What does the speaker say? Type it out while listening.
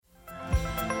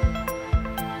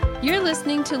You're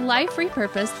listening to Life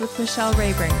Repurposed with Michelle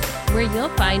Rayburn, where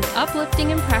you'll find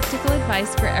uplifting and practical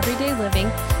advice for everyday living,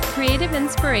 creative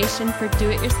inspiration for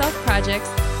do-it-yourself projects,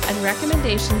 and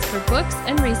recommendations for books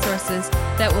and resources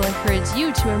that will encourage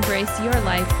you to embrace your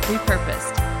life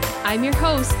repurposed. I'm your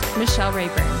host, Michelle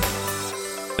Rayburn.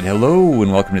 Hello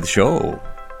and welcome to the show,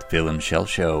 the Phil and Michelle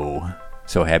Show.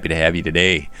 So happy to have you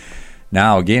today.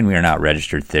 Now, again, we are not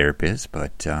registered therapists,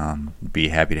 but be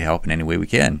happy to help in any way we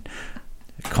can.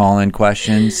 Call in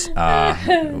questions.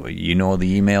 You know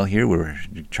the email here. We'll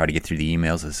try to get through the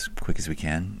emails as quick as we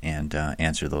can and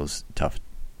answer those tough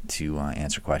to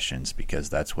answer questions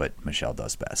because that's what Michelle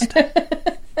does best.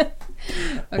 Okay.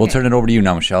 We'll turn it over to you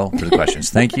now, Michelle, for the questions.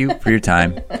 Thank you for your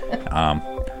time.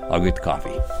 I'll get the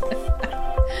coffee.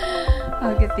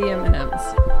 I'll get the M&Ms.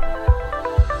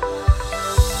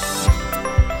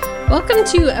 Welcome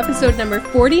to episode number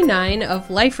 49 of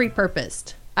Life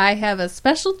Repurposed. I have a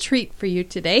special treat for you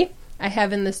today. I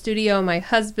have in the studio my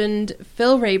husband,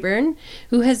 Phil Rayburn,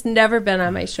 who has never been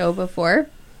on my show before.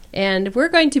 And we're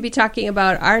going to be talking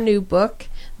about our new book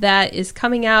that is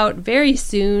coming out very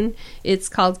soon. It's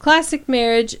called Classic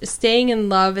Marriage, Staying in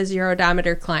Love as Your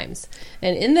Odometer Climbs.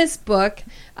 And in this book,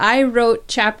 I wrote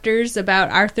chapters about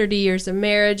our 30 years of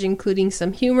marriage, including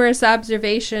some humorous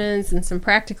observations and some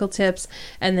practical tips.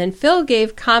 And then Phil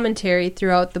gave commentary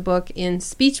throughout the book in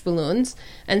speech balloons.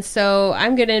 And so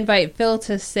I'm going to invite Phil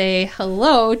to say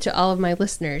hello to all of my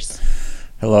listeners.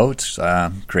 Hello, it's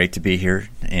great to be here.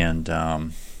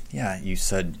 And yeah, you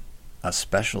said a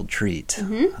special treat.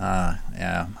 Mm-hmm.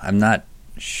 Yeah, I'm not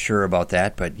sure about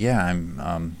that, but yeah,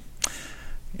 I'm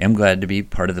glad to be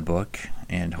part of the book,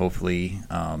 and hopefully,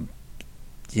 some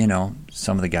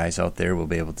of the guys out there will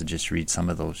be able to just read some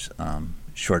of those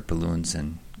short balloons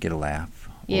and get a laugh.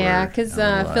 Yeah, because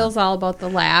Phil's all about the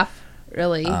laugh,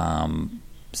 really.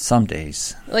 Some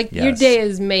days. Like, yes. Your day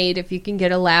is made if you can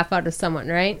get a laugh out of someone,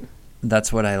 right?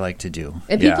 That's what I like to do.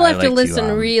 And people have to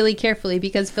listen really carefully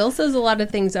because Phil says a lot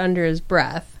of things under his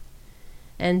breath.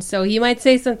 And so he might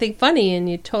say something funny and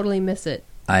you totally miss it.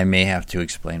 I may have to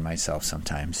explain myself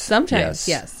sometimes. Sometimes,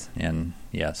 yes. And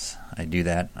yes, I do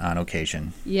that on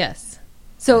occasion. Yes.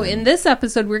 So in this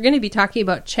episode, we're going to be talking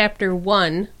about chapter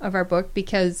 1 of our book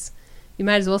because you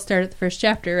might as well start at the first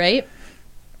chapter, right?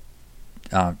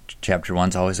 Chapter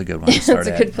 1's always a good one to start at.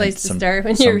 It's a good place to start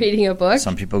when you're reading a book.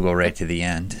 Some people go right to the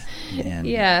end. And,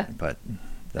 yeah. But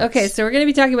okay, so we're going to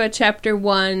be talking about chapter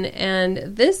 1, and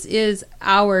this is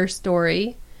our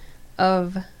story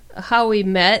of how we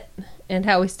met and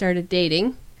how we started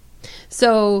dating.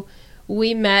 So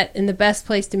we met in the best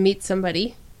place to meet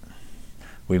somebody.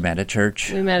 We met at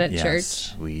church.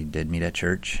 Yes, we did meet at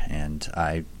church, and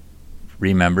I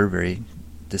remember very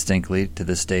distinctly to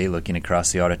this day looking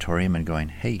across the auditorium and going,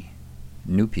 hey,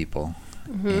 new people.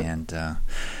 Mm-hmm. And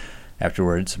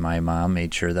afterwards, my mom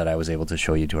made sure that I was able to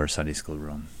show you to our Sunday school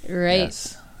room. Right.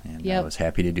 Yes. And I was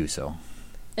happy to do so.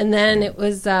 And then it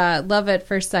was love at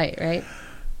first sight, right?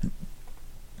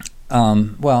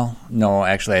 Well, no,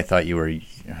 actually, I thought you were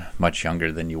much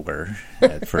younger than you were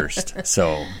at first.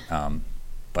 So,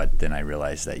 but then I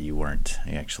realized that you weren't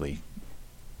actually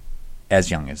as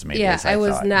young as maybe as I thought. Yeah, I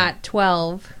was not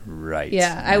 12. Right.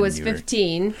 Yeah, I was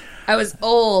 15. I was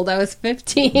old. I was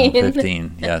 15.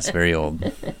 15, yes, very old.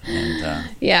 And,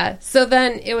 yeah, so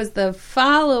then it was the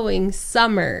following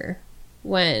summer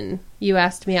when you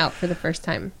asked me out for the first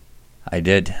time. I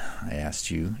did. I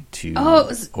asked you to...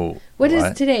 What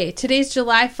is today? Today's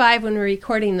July 5 when we're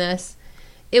recording this.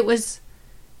 It was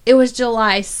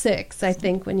July 6, I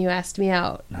think, when you asked me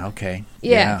out. Okay.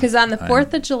 Yeah, because on the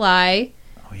 4th of July...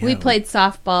 we played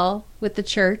softball with the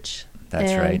church.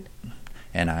 That's right.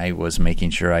 And I was making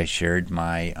sure I shared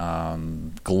my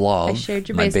glove. I shared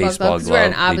your baseball glove because we're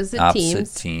on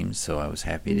opposite teams. So I was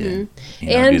happy to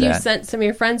And do you that. sent some of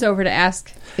your friends over to ask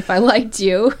if I liked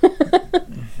you.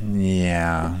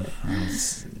 Yeah.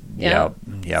 Yep.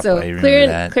 So I remember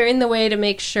that. clearing the way to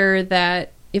make sure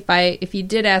that if you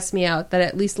did ask me out, that I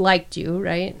at least liked you,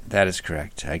 right? That is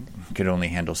correct. I could only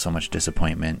handle so much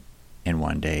disappointment in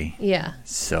one day. Yeah.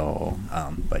 So,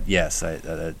 but yes,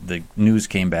 the news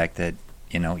came back that,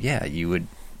 you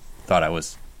thought I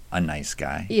was a nice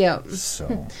guy. Yeah.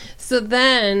 So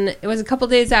then it was a couple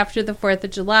days after the 4th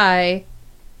of July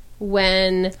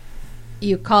when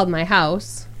you called my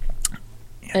house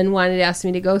and wanted to ask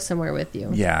me to go somewhere with you.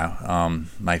 Yeah.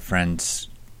 My friend's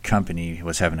company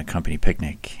was having a company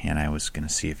picnic, and I was going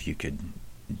to see if you could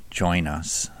join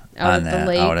us. Out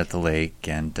at the lake,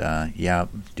 and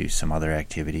do some other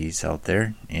activities out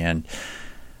there. And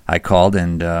I called,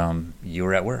 and you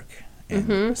were at work,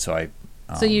 and so I.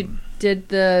 So you did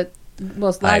the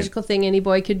most logical thing any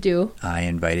boy could do. I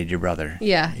invited your brother.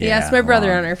 Yeah, he asked my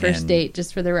brother on our first date,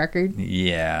 just for the record.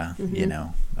 Yeah,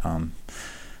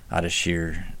 out of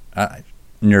sheer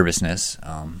nervousness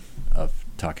of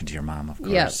talking to your mom, of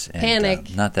course. Yeah,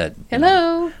 panic. Not that.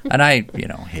 Hello. And I,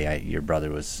 hey, your brother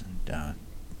was a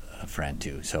friend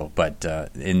too. So, but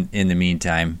in the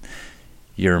meantime,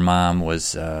 your mom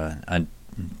was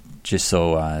just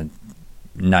so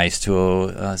nice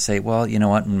to say, well, you know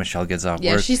what, when Michelle gets off work.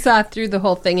 Yeah, she saw through the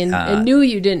whole thing and knew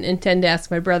you didn't intend to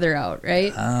ask my brother out,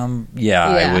 right? Yeah,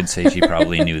 I would say she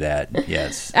probably knew that,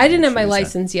 yes. I didn't have my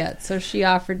license yet, so she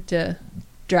offered to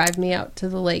drive me out to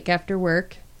the lake after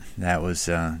work. That was,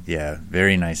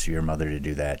 very nice of your mother to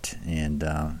do that, and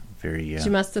very... She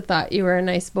must have thought you were a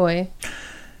nice boy.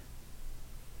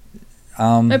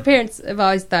 My parents have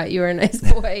always thought you were a nice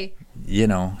boy.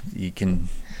 You can...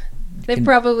 They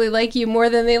probably like you more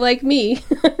than they like me.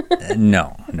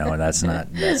 No, that's not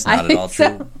at all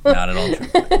true. Not at all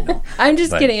true. No. I'm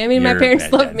just kidding. I mean, my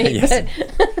parents love me, yes.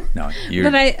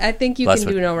 But I think you can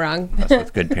do no wrong. That's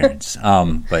with good parents.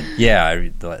 But yeah,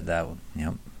 that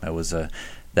was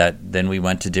that. Then we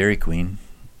went to Dairy Queen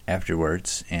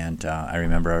afterwards, and I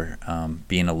remember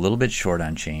being a little bit short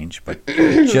on change, but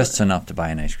just enough to buy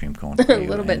an ice cream cone for you. A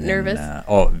little bit nervous.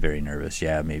 Very nervous.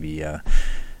 Yeah, maybe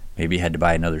had to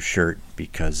buy another shirt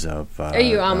because of... Are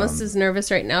you almost as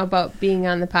nervous right now about being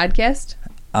on the podcast?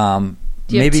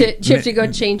 Do you have to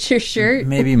go change your shirt?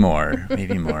 Maybe more.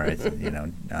 Being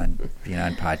on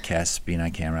podcasts, being on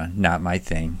camera, not my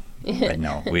thing. But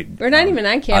no, we're not even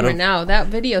on camera now. That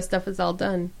video stuff is all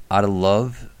done. Out of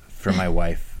love for my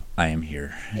wife, I am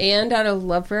here. And out of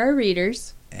love for our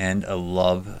readers. And a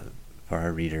love for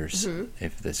our readers. Mm-hmm.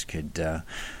 If this could...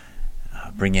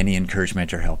 bring any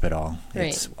encouragement or help at all. Right.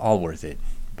 It's all worth it.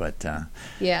 But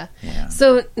yeah.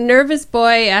 So Nervous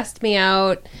Boy asked me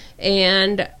out,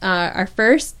 and our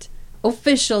first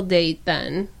official date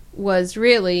then was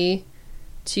really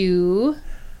to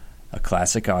a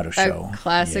classic auto show, a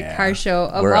classic car show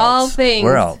of all things.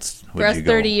 Where else? For us,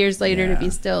 30 years later, to be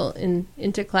still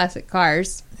into classic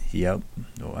cars. Yep.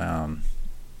 I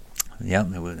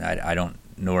don't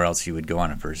know where else you would go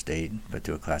on a first date, but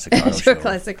to a classic auto show. To a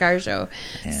classic car show.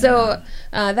 And, so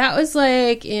that was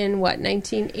like in,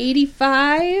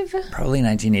 1985? Probably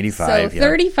 1985. So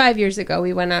 35 years ago,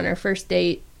 we went on our first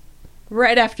date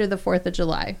right after the 4th of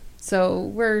July. So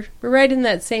we're right in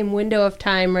that same window of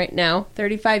time right now,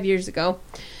 35 years ago.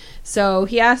 So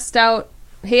he asked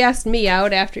me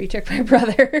out after he took my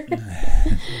brother.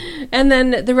 And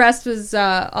then the rest was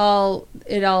all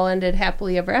ended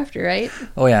happily ever after, right?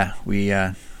 Oh, yeah. We,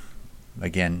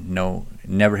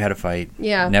 never had a fight.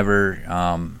 Yeah. Never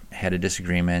had a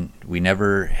disagreement. We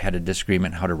never had a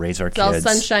disagreement how to raise our kids. All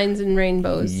sunshines and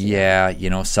rainbows. Yeah,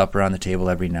 supper on the table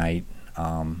every night.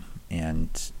 And,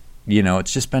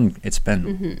 it's been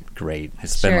mm-hmm. great.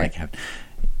 It's been like...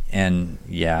 And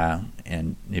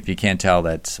if you can't tell,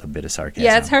 that's a bit of sarcasm.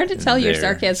 Yeah, it's hard to tell your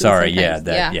sarcasm. Sorry,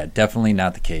 sometimes. Definitely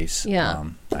not the case. Yeah.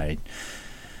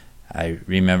 I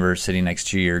remember sitting next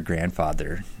to your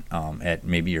grandfather at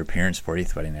maybe your parents'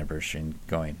 40th wedding anniversary and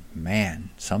going, man,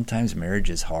 sometimes marriage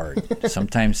is hard.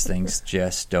 Sometimes things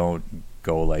just don't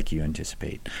go like you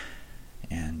anticipate.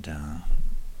 And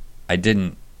I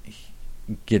didn't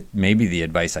get maybe the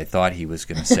advice I thought he was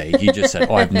going to say. He just said,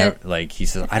 I've never, he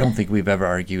said, I don't think we've ever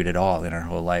argued at all in our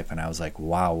whole life. And I was like,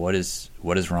 wow, what is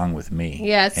wrong with me?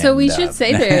 Yeah, so we should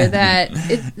say there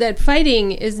that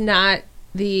fighting is not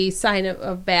the sign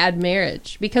of bad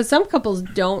marriage, because some couples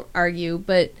don't argue,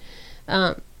 but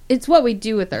it's what we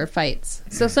do with our fights.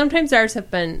 So sometimes ours have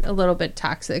been a little bit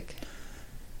toxic,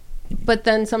 but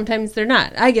then sometimes they're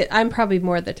not. I'm probably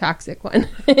more the toxic one.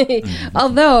 Mm-hmm.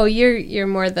 Although you're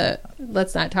more the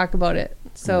let's not talk about it.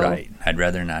 So right. I'd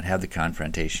rather not have the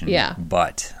confrontation. Yeah.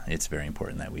 But it's very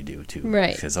important that we do too.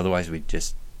 Right. Because otherwise we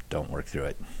just don't work through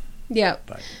it. Yeah.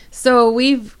 So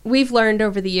we've learned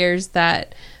over the years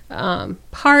that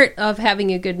part of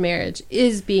having a good marriage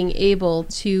is being able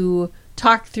to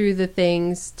talk through the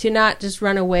things, to not just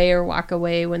run away or walk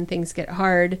away when things get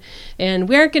hard. And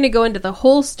we aren't going to go into the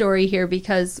whole story here,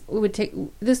 because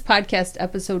this podcast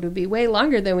episode would be way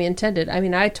longer than we intended. I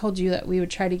mean, I told you that we would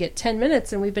try to get 10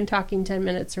 minutes, and we've been talking 10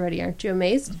 minutes already. Aren't you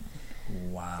amazed?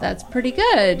 Wow. That's pretty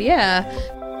good, yeah.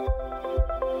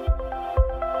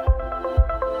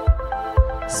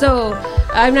 So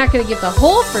I'm not going to give the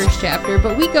whole first chapter,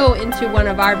 but we go into one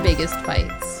of our biggest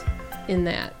fights in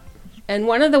that. And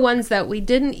one of the ones that we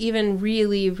didn't even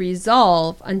really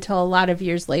resolve until a lot of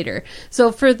years later.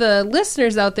 So for the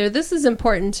listeners out there, this is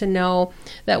important to know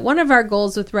that one of our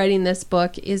goals with writing this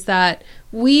book is that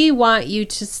we want you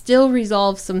to still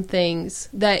resolve some things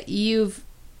that you've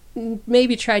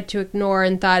maybe tried to ignore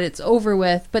and thought it's over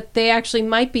with, but they actually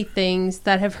might be things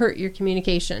that have hurt your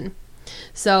communication.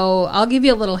 So I'll give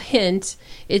you a little hint.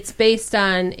 It's based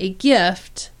on a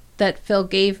gift that Phil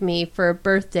gave me for a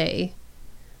birthday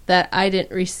that I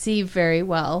didn't receive very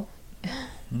well.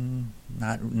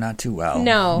 Not too well.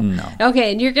 No.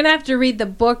 Okay, and you're going to have to read the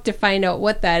book to find out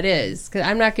what that is, because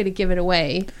I'm not going to give it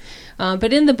away.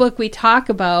 But in the book, we talk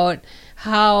about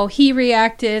how he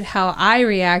reacted, how I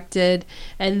reacted,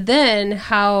 and then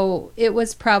how it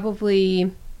was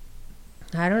probably,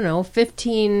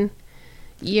 15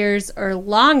 years or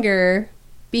longer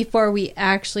before we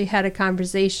actually had a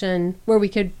conversation where we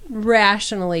could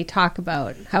rationally talk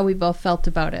about how we both felt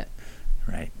about it.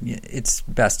 Right. Yeah, it's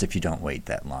best if you don't wait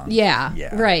that long. Yeah,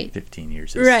 right. 15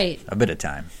 years is a bit of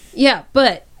time. Yeah,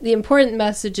 but the important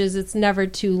message is it's never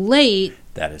too late.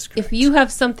 That is correct. If you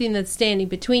have something that's standing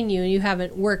between you and you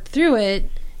haven't worked through it,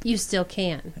 you still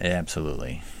can.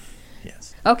 Absolutely.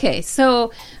 Yes. Okay,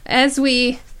 so as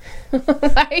we...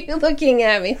 Why are you looking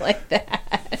at me like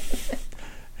that?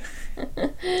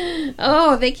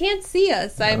 Oh, they can't see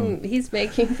us. He's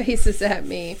making faces at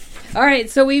me. All right,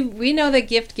 so we know that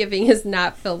gift giving is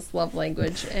not Phil's love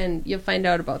language, and you'll find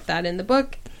out about that in the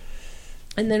book.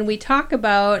 And then we talk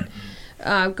about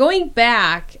going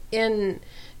back and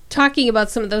talking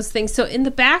about some of those things. So in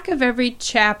the back of every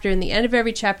chapter, in the end of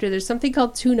every chapter, there's something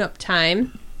called tune-up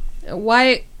time.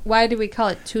 Why do we call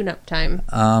it tune-up time?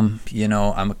 I'm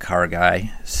a car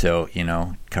guy, so,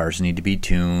 cars need to be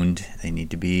tuned. They need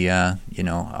to be,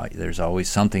 there's always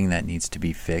something that needs to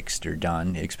be fixed or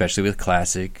done, especially with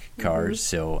classic cars.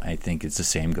 Mm-hmm. So I think it's the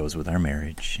same goes with our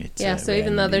marriage. So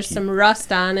even though there's some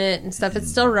rust on it and stuff, it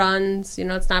still runs.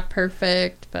 It's not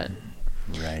perfect, but...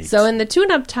 Right. So in the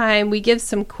tune-up time, we give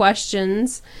some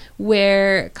questions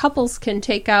where couples can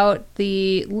take out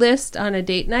the list on a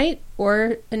date night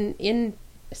or in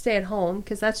stay-at-home,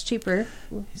 because that's cheaper.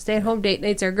 Stay-at-home date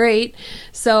nights are great.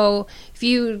 So if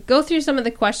you go through some of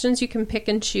the questions, you can pick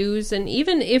and choose. And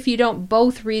even if you don't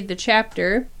both read the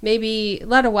chapter, maybe a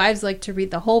lot of wives like to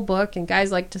read the whole book and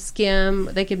guys like to skim.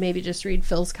 They could maybe just read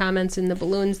Phil's comments in the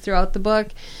balloons throughout the book.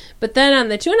 But then on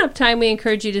the tune-up time, we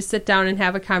encourage you to sit down and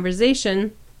have a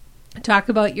conversation. Talk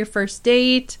about your first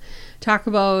date. Talk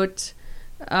about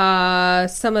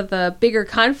some of the bigger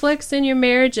conflicts in your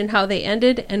marriage and how they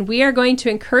ended. And we are going to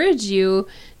encourage you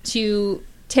to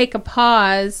take a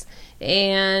pause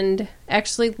and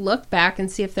actually look back and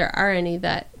see if there are any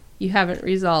that you haven't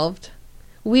resolved.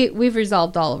 We've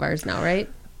resolved all of ours now, right?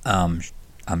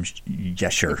 Yeah,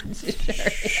 sure.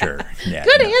 Sure. Yeah,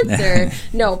 Good answer.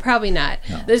 No, probably not.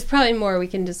 No. There's probably more we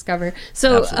can discover.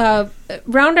 So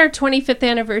around our 25th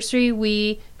anniversary,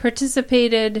 we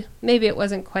participated, maybe it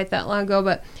wasn't quite that long ago,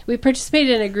 but we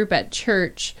participated in a group at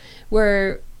church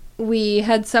where we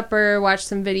had supper, watched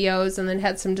some videos, and then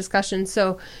had some discussions.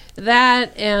 So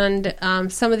that and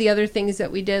some of the other things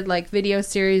that we did, like video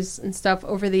series and stuff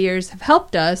over the years, have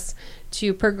helped us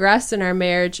to progress in our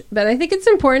marriage. But I think it's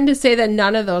important to say that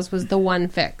none of those was the one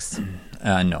fix.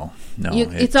 No.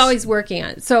 It's always working on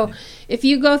it. So if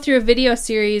you go through a video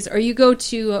series or you go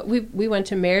to, we went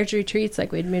to marriage retreats,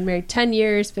 like we'd been married 10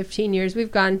 years, 15 years.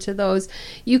 We've gone to those.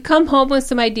 You come home with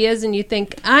some ideas and you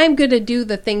think, I'm going to do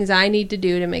the things I need to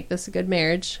do to make this a good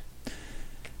marriage.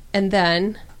 And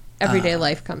then everyday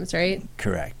life comes, right?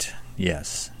 Correct.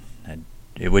 Yes.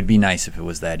 It would be nice if it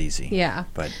was that easy. Yeah.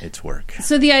 But it's work.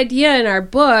 So the idea in our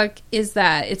book is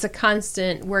that it's a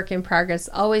constant work in progress,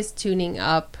 always tuning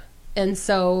up. And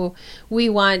so we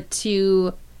want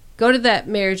to go to that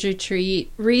marriage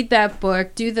retreat, read that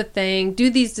book, do the thing, do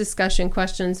these discussion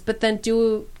questions, but then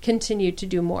continue to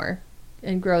do more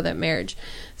and grow that marriage.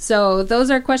 So those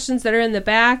are questions that are in the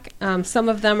back. Some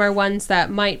of them are ones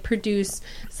that might produce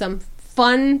some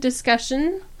fun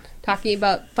discussion, talking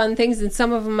about fun things, and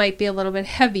some of them might be a little bit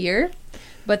heavier.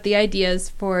 But the idea is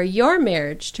for your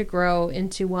marriage to grow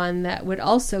into one that would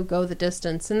also go the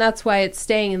distance. And that's why it's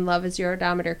staying in love as your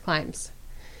odometer climbs.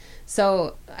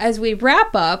 So as we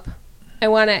wrap up, I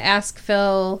want to ask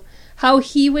Phil how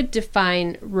he would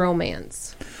define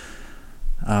romance.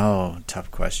 Oh, tough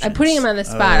question. I'm putting him on the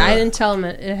spot. I didn't tell him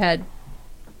ahead.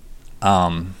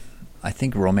 I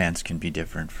think romance can be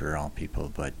different for all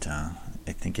people, but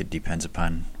I think it depends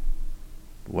upon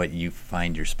what you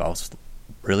find your spouse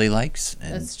really likes.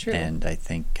 That's true. And I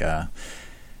think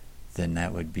then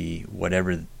that would be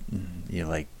whatever you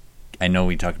like. I know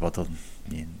we talked about the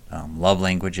love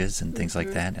languages and things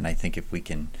like that, and I think if we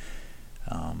can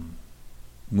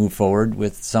move forward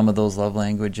with some of those love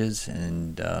languages,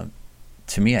 and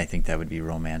to me, I think that would be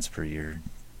romance for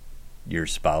your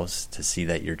spouse, to see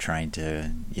that you're trying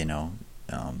to,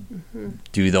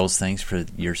 do those things for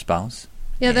your spouse.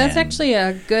 Yeah, that's actually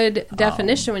a good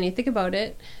definition when you think about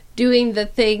it. Doing the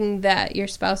thing that your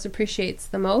spouse appreciates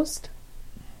the most.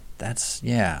 That's,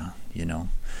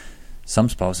 some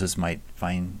spouses might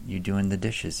find you doing the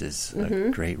dishes is a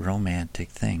great romantic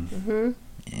thing. Mm-hmm.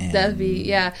 That'd be,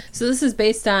 So this is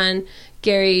based on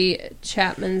Gary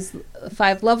Chapman's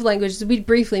 5 love languages. We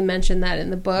briefly mentioned that in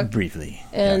the book. Briefly,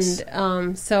 and yes.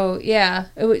 So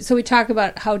we talk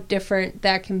about how different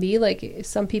that can be. Like,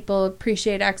 some people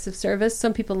appreciate acts of service.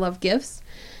 Some people love gifts.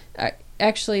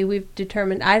 Actually, we've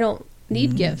determined I don't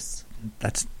need gifts.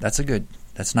 That's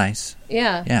nice.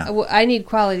 Yeah. I need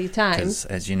quality time. Because,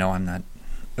 as you know, I'm not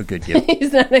a good gift.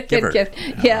 He's not a good gift.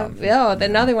 Yeah.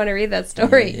 Then now they want to read that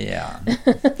story. Yeah.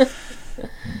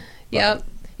 Yep.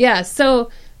 Yeah. So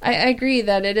I agree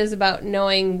that it is about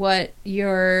knowing what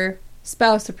your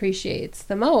spouse appreciates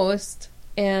the most,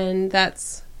 and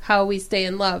that's how we stay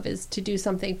in love, is to do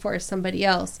something for somebody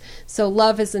else. So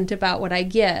love isn't about what I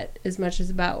get as much as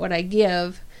about what I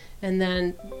give, and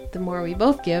then the more we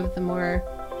both give, the more,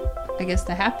 I guess,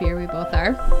 the happier we both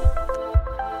are.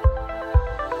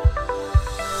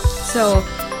 So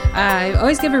I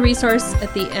always give a resource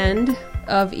at the end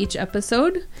of each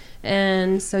episode.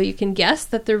 And so you can guess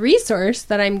that the resource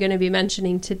that I'm going to be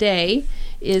mentioning today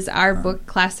is our book,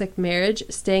 Classic Marriage,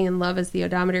 Staying in Love as the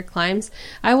Odometer Climbs.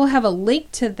 I will have a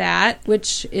link to that,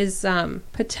 which is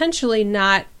potentially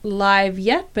not live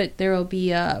yet, but there will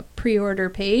be a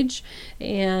pre-order page.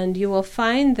 And you will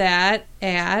find that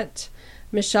at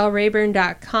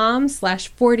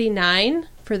michellerayburn.com/49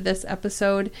 for this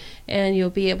episode. And you'll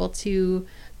be able to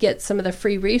get some of the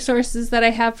free resources that I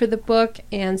have for the book.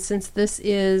 And since this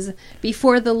is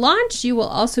before the launch, you will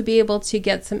also be able to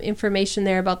get some information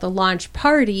there about the launch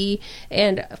party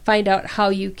and find out how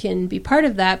you can be part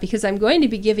of that, because I'm going to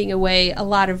be giving away a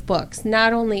lot of books,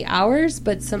 not only ours,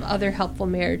 but some other helpful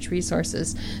marriage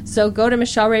resources. So go to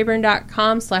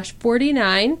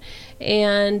michellerayburn.com/49,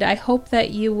 and I hope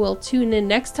that you will tune in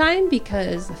next time,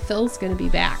 because Phil's going to be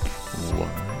back. What?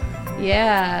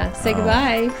 Yeah. Say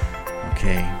goodbye.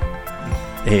 Okay.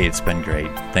 Hey, it's been great.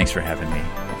 Thanks for having me,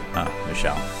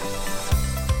 Michelle.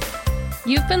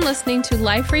 You've been listening to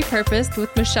Life Repurposed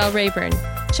with Michelle Rayburn.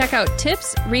 Check out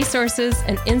tips, resources,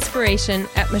 and inspiration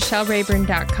at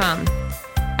michellerayburn.com.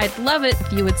 I'd love it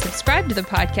if you would subscribe to the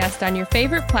podcast on your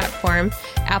favorite platform,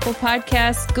 Apple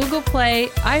Podcasts, Google Play,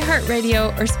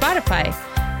 iHeartRadio, or Spotify.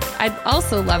 I'd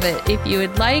also love it if you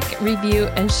would like, review,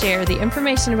 and share the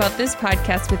information about this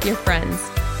podcast with your friends.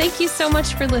 Thank you so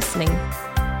much for listening.